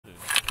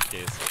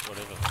scarce,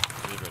 whatever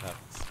it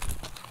happens.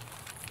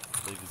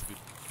 Leave is good.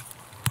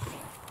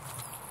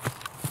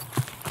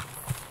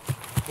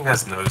 It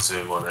has no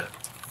zoom on it.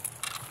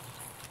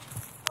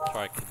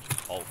 Try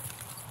Alt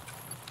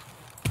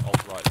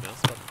right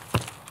mouse button.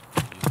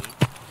 Zoom.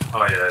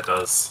 Oh yeah, it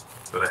does.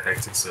 It's got a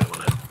hectic zoom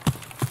on it.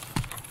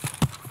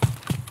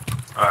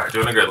 Alright, do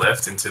you want to go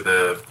left into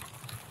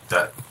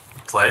that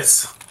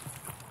place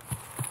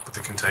with the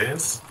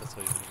containers? That's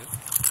where you're gonna go.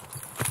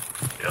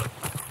 Yep.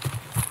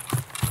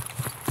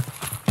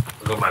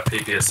 I've got my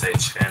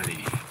PPSH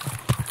handy.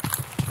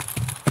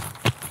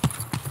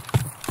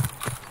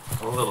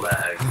 A little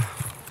lag.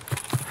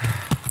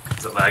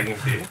 Is it lagging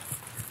for you?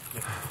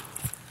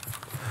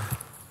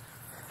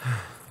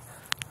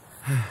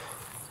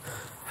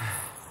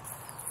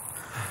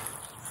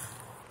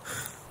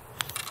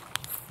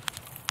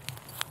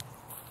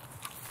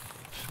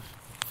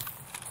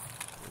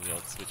 The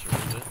old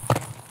switcheroo there.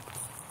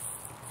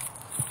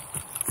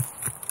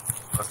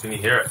 How can you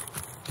hear it?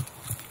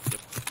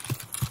 Yep.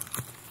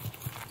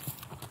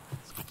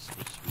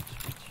 Switch.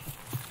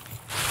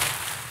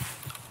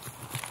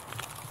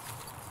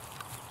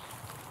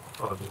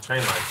 Oh, the train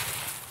line.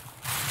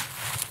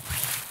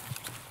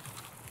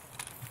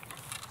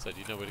 So do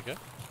you know where to go?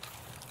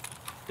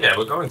 Yeah,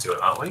 we're going to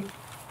it, aren't we?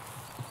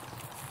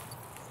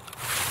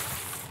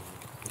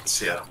 It's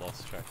here.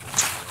 Lost track.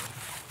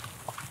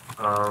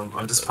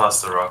 I'm just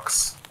past the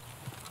rocks.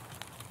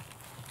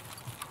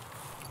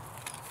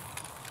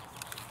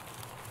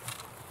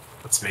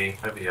 That's me,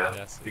 over here.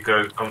 Yes. You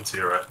go, come to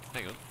your right.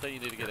 Hang on, don't you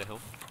need to get a helm?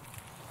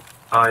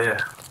 Oh yeah.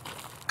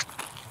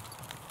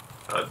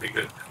 That'd be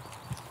good.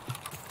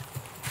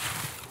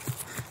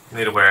 You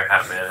need to wear a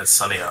hat, man. It's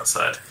sunny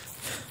outside.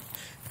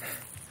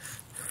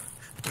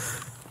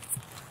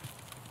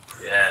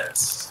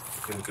 Yes,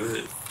 looking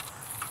good.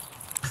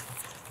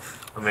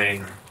 I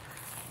mean,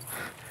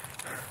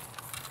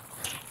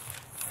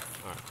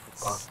 Alright,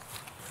 let's Oh.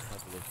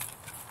 have a look.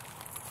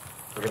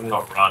 we're gonna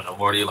not run. I'm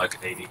already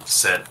like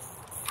 80%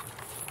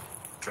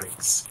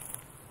 drinks.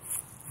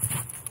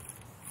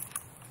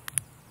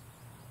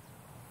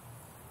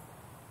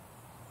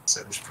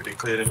 Seems pretty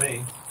clear to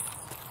me.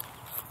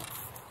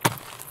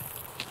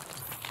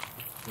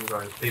 I'm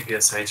going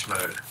PPSH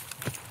mode.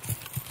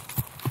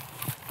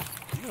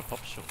 You got a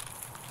pop shot.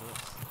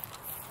 Nice.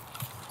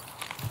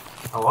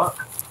 Oh what?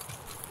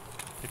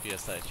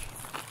 PPSH.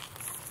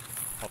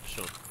 Pop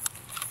shot.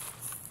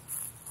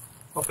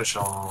 Pop a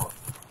shot.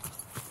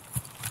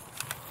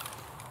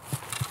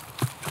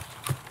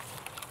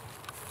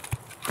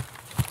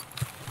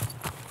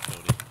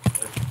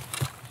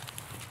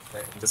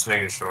 Okay, I'm just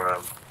making sure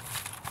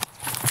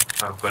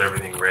I've got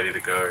everything ready to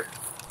go.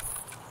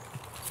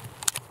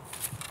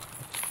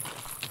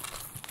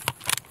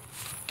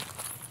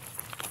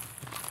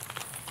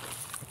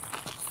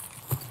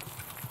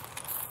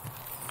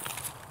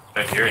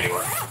 Don't hear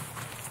anyone.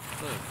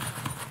 No.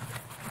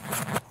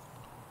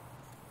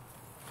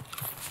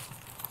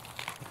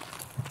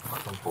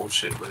 Fucking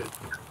bullshit, but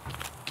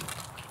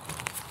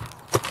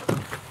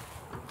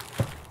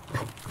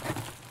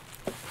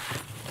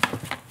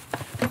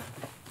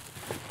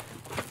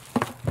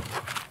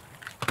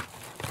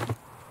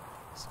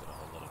It's got a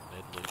whole lot of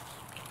med loot.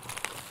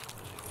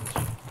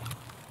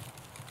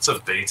 it's a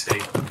BT.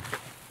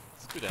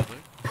 It's good ammo.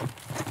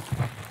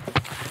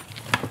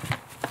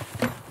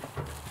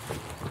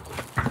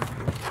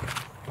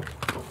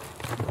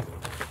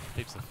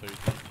 Heaps of food.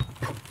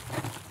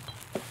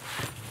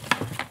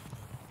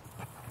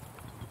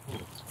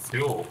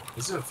 Fuel.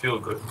 Doesn't feel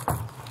good.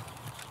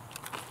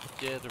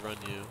 Yeah, to run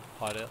your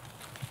hideout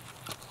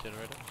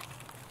generator.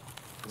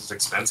 Is it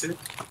expensive?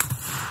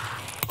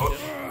 Oh,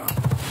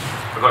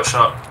 I got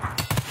shot. Are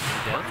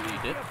you down? Are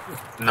you dead?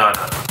 No.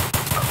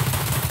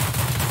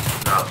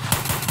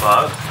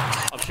 But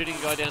I'm shooting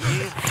a guy down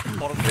here.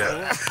 Bottom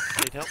Yeah. floor.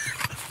 Need help?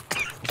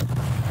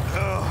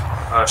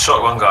 I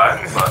shot one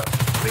guy, but I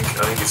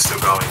think he's still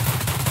going.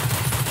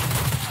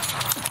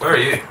 Where are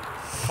you?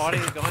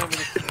 Fighting a guy. I'm in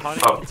a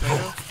hiding Oh,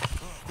 container.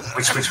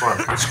 Which one?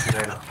 Which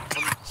container?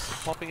 I'm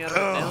popping out of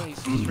it now.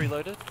 He's just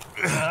reloaded.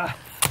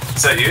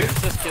 Is that you?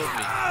 He's just killed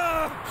me.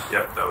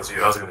 Yep, that was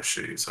you. I was gonna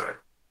shoot you, sorry.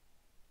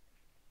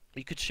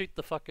 You could shoot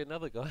the fucking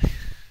other guy.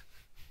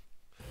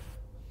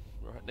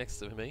 Right next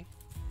to me.